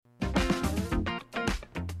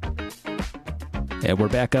And we're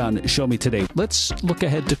back on Show Me Today. Let's look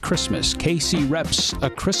ahead to Christmas. KCRep's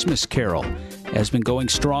A Christmas Carol has been going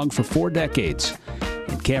strong for 4 decades.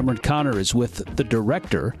 And Cameron Connor is with the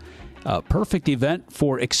director. A perfect event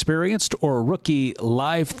for experienced or rookie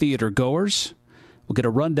live theater goers. We'll get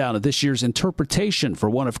a rundown of this year's interpretation for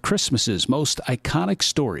one of Christmas's most iconic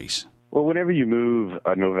stories. Well, whenever you move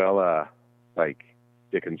a novella like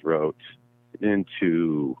Dickens wrote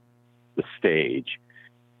into the stage,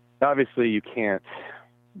 obviously you can't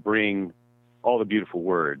bring all the beautiful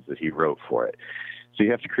words that he wrote for it. So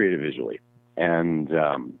you have to create it visually. And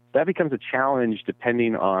that becomes a challenge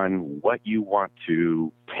depending on what you want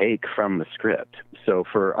to take from the script. So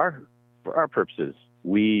for our purposes,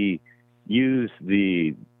 we use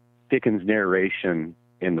the Dickens narration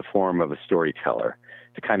in the form of a storyteller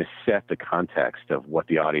to kind of set the context of what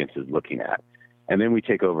the audience is looking at. And then we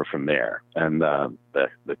take over from there. And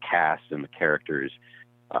the cast and the characters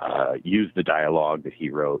use the dialogue that he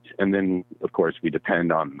wrote. And then, of course, we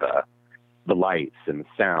depend on the lights and the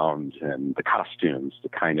sound and the costumes to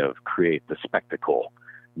kind of create the spectacle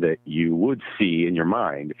that you would see in your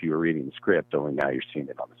mind if you were reading the script, only now you're seeing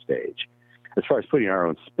it on the stage. As far as putting our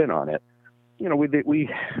own spin on it, we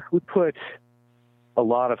put a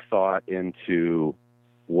lot of thought into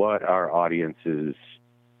what our audiences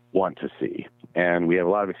want to see. And we have a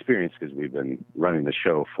lot of experience because we've been running the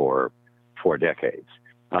show for 4 decades.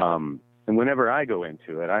 And whenever I go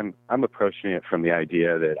into it, I'm approaching it from the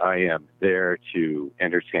idea that I am there to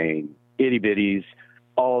entertain itty-bitties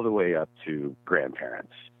all the way up to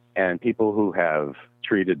grandparents and people who have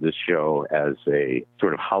treated this show as a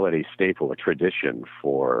sort of holiday staple, a tradition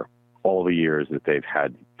for all the years that they've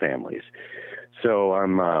had families. So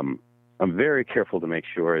I'm very careful to make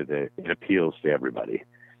sure that it appeals to everybody.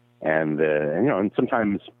 And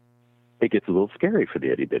sometimes it gets a little scary for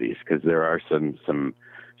the itty-bitties because there are some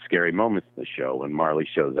scary moments in the show when Marley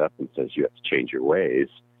shows up and says you have to change your ways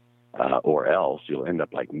or else you'll end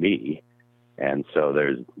up like me. And so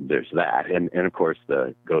there's that. And of course,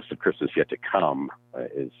 the Ghost of Christmas Yet to Come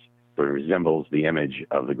resembles the image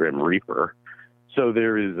of the Grim Reaper. So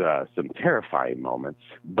there is some terrifying moments,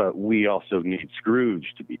 but we also need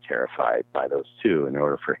Scrooge to be terrified by those two in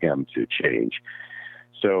order for him to change.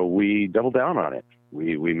 So we double down on it.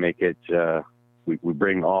 We make it, we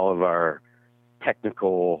bring all of our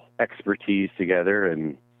technical expertise together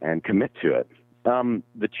and commit to it.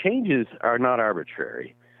 The changes are not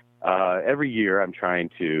arbitrary. Every year I'm trying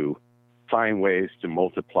to find ways to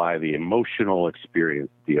multiply the emotional experience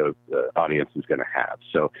the audience is going to have.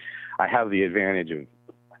 So I have the advantage of,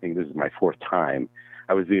 I think this is my 4th time.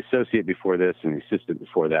 I was the associate before this and the assistant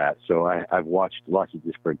before that. So I've watched lots of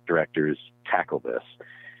different directors tackle this.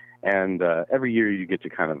 And every year you get to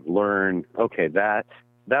kind of learn, okay, that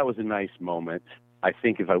was a nice moment. I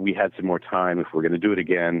think if we had some more time, if we're going to do it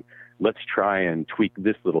again, let's try and tweak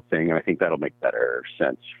this little thing, and I think that'll make better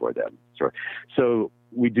sense for them. So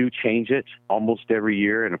we do change it almost every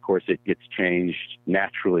year, and of course it gets changed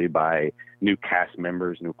naturally by new cast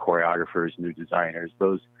members, new choreographers, new designers.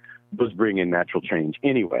 Those bring in natural change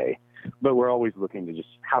anyway. But we're always looking to just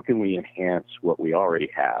how can we enhance what we already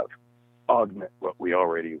have, augment what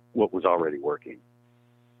was already working.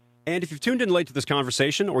 And if you've tuned in late to this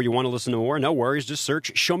conversation or you want to listen to more, no worries. Just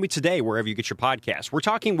search Show Me Today wherever you get your podcasts. We're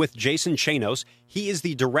talking with Jason Chanos. He is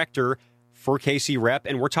the director for KCRep,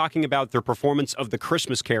 and we're talking about their performance of The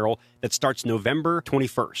Christmas Carol that starts November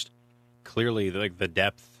 21st. Clearly, the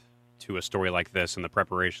depth to a story like this and the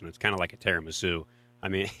preparation, it's kind of like a tiramisu. I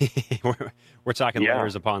mean, we're talking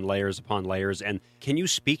layers upon layers upon layers. And can you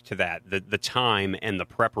speak to that, the time and the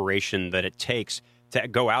preparation that it takes to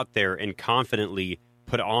go out there and confidently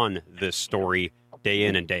put on this story day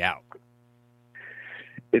in and day out?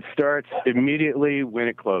 It starts immediately when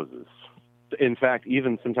it closes. In fact,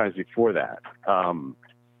 even sometimes before that,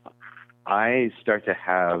 I start to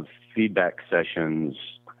have feedback sessions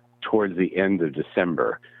towards the end of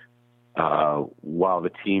December while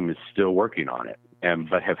the team is still working on it,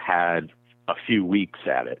 but have had a few weeks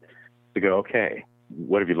at it to go, okay,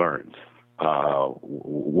 what have you learned?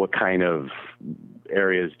 What kind of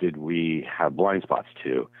areas did we have blind spots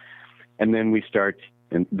to? And then we start,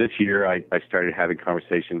 and this year I started having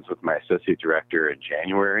conversations with my associate director in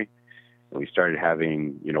January. And we started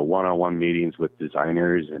having, one-on-one meetings with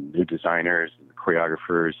designers and new designers and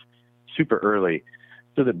choreographers super early,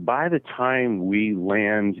 so that by the time we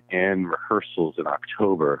land in rehearsals in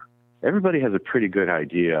October, everybody has a pretty good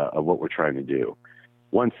idea of what we're trying to do.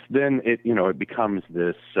 Once then it becomes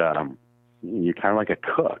this, you're kind of like a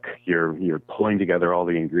cook. You're pulling together all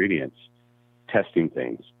the ingredients, testing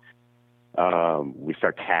things. We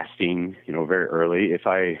start casting, very early.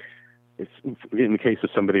 If in the case of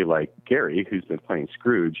somebody like Gary, who's been playing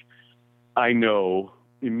Scrooge, I know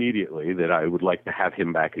immediately that I would like to have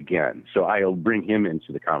him back again. So I'll bring him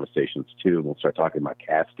into the conversations too, and we'll start talking about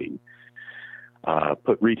casting,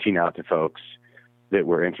 reaching out to folks that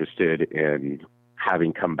were interested in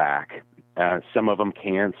having come back. Some of them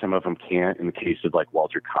can, some of them can't. In the case of like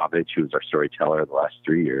Walter Kovich, who was our storyteller the last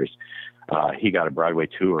 3 years, he got a Broadway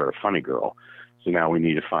tour of Funny Girl. So now we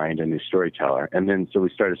need to find a new storyteller. And then so we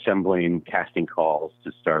start assembling casting calls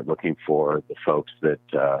to start looking for the folks that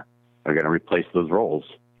are going to replace those roles.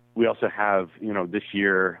 We also have, this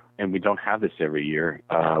year, and we don't have this every year,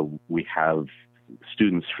 we have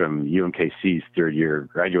students from UMKC's third-year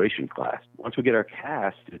graduation class. Once we get our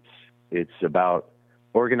cast, it's about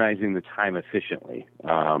organizing the time efficiently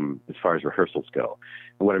as far as rehearsals go.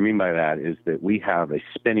 And what I mean by that is that we have a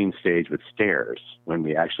spinning stage with stairs when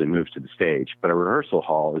we actually move to the stage, but a rehearsal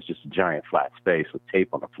hall is just a giant flat space with tape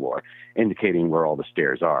on the floor indicating where all the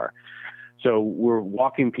stairs are. So we're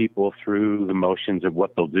walking people through the motions of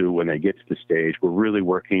what they'll do when they get to the stage. We're really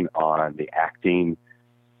working on the acting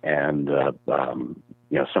and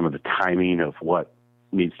some of the timing of what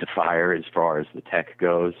needs to fire as far as the tech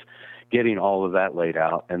goes, getting all of that laid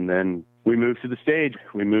out. And then we move to the stage.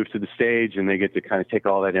 And they get to kind of take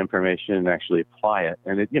all that information and actually apply it.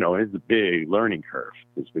 And it is a big learning curve.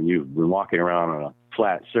 It's when you've been walking around on a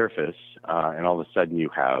flat surface and all of a sudden you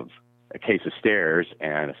have a case of stairs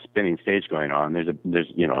and a spinning stage going on. There's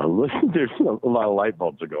a lot of light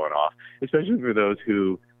bulbs are going off, especially for those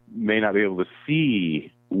who may not be able to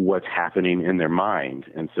see what's happening in their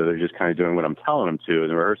mind. And so they're just kind of doing what I'm telling them to in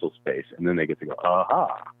the rehearsal space. And then they get to go,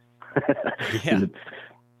 aha. Yeah.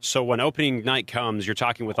 So when opening night comes, you're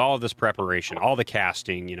talking with all of this preparation, all the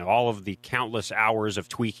casting, all of the countless hours of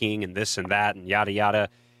tweaking and this and that and yada, yada.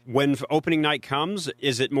 When opening night comes,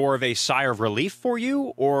 is it more of a sigh of relief for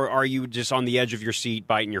you, or are you just on the edge of your seat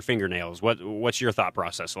biting your fingernails? What's your thought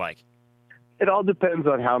process like? It all depends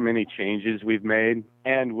on how many changes we've made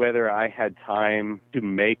and whether I had time to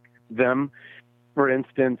make them. For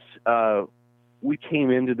instance, we came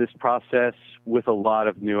into this process with a lot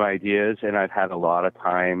of new ideas, and I've had a lot of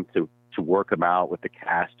time to work them out with the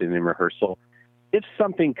cast and in rehearsal. If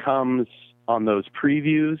something comes on those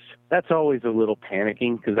previews, that's always a little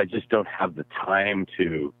panicking because I just don't have the time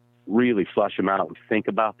to really flush them out and think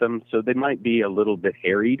about them. So they might be a little bit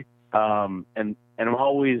harried. And I'm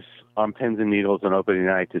always on pins and needles on opening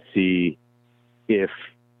night to see if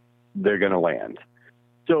they're going to land.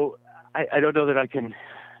 So I don't know that I can.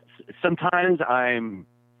 Sometimes I'm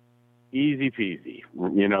easy peasy,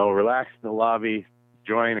 relax in the lobby,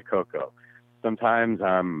 enjoying a cocoa. Sometimes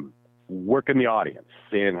I'm working the audience,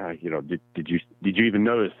 saying, did you even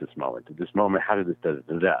notice this moment? Did this moment, how did this,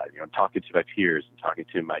 talking to my peers and talking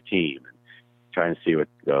to my team and trying to see what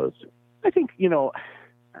goes. I think,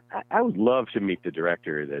 I would love to meet the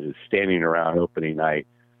director that is standing around opening night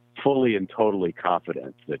fully and totally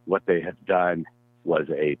confident that what they have done was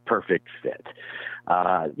a perfect fit.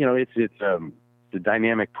 It's a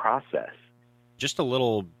dynamic process. Just a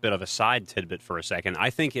little bit of a side tidbit for a second. I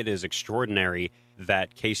think it is extraordinary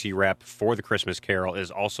that KCRep for the Christmas Carol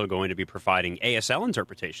is also going to be providing ASL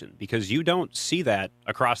interpretation, because you don't see that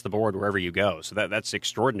across the board wherever you go. So that's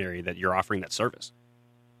extraordinary that you're offering that service.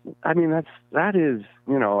 I mean, that is,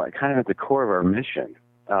 kind of at the core of our mission.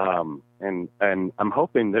 And I'm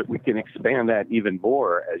hoping that we can expand that even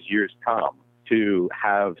more as years come, to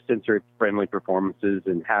have sensory-friendly performances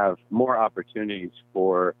and have more opportunities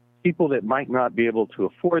for people that might not be able to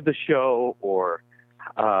afford the show or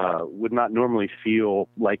would not normally feel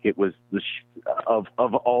like it was of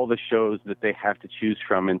all the shows that they have to choose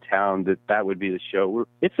from in town, that would be the show.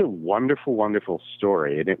 It's a wonderful, wonderful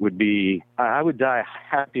story, and it would be, I would die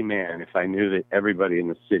a happy man if I knew that everybody in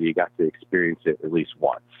the city got to experience it at least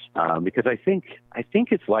once, because I think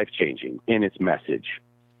it's life-changing in its message.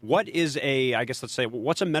 What is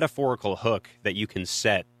what's a metaphorical hook that you can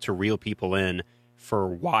set to reel people in for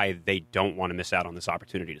why they don't want to miss out on this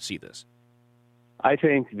opportunity to see this? I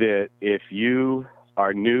think that if you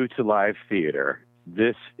are new to live theater,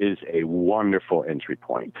 this is a wonderful entry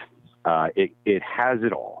point. It has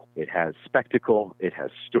it all. It has spectacle. It has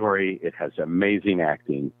story. It has amazing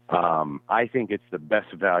acting. I think it's the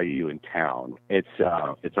best value in town.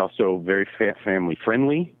 It's also very family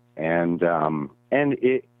friendly, and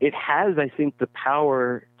it has, I think, the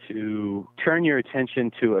power to turn your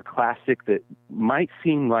attention to a classic that might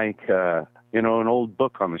seem like an old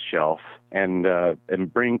book on the shelf, and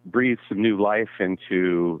breathe some new life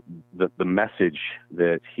into the message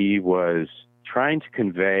that he was trying to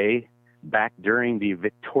convey back during the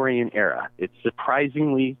Victorian era. It's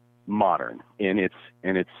surprisingly modern in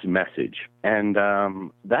its message. And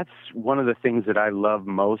that's one of the things that I love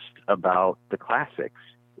most about the classics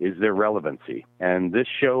is their relevancy. And this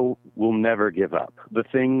show will never give up. The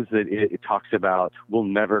things that it talks about will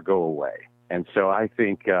never go away. And so I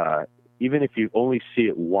think even if you only see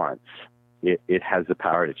it once, it has the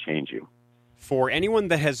power to change you. For anyone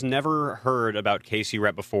that has never heard about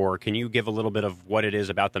KCRep before, can you give a little bit of what it is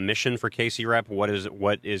about the mission for KCRep? What is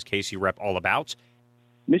KCRep all about?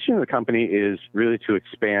 Mission of the company is really to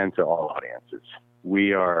expand to all audiences.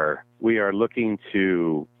 We are looking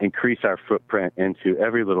to increase our footprint into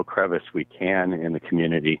every little crevice we can in the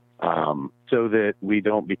community, so that we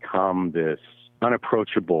don't become this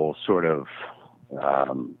unapproachable sort of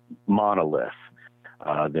monolith,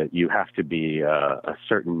 that you have to be a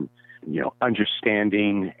certain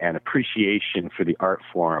understanding and appreciation for the art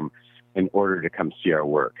form in order to come see our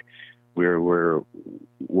work. We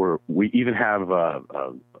even have a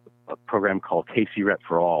program called KCRep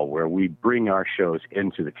for All, where we bring our shows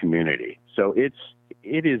into the community. So it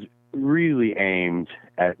is really aimed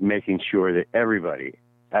at making sure that everybody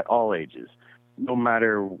at all ages, no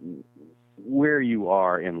matter where you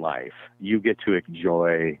are in life, you get to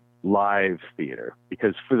enjoy live theater.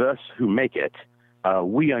 Because for us who make it,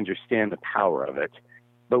 we understand the power of it,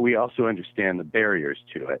 but we also understand the barriers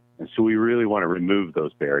to it. And so we really want to remove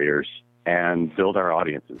those barriers and build our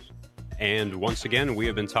audiences. And once again, we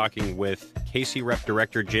have been talking with KCRep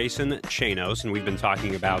director Jason Chanos, and we've been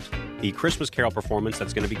talking about the Christmas Carol performance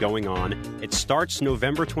that's going to be going on. It starts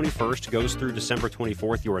November 21st, goes through December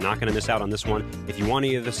 24th. You are not going to miss out on this one. If you want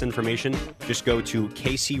any of this information, just go to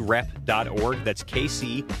kcrep.org. That's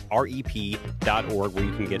kcrep.org, where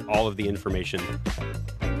you can get all of the information.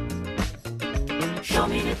 Show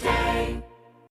me today.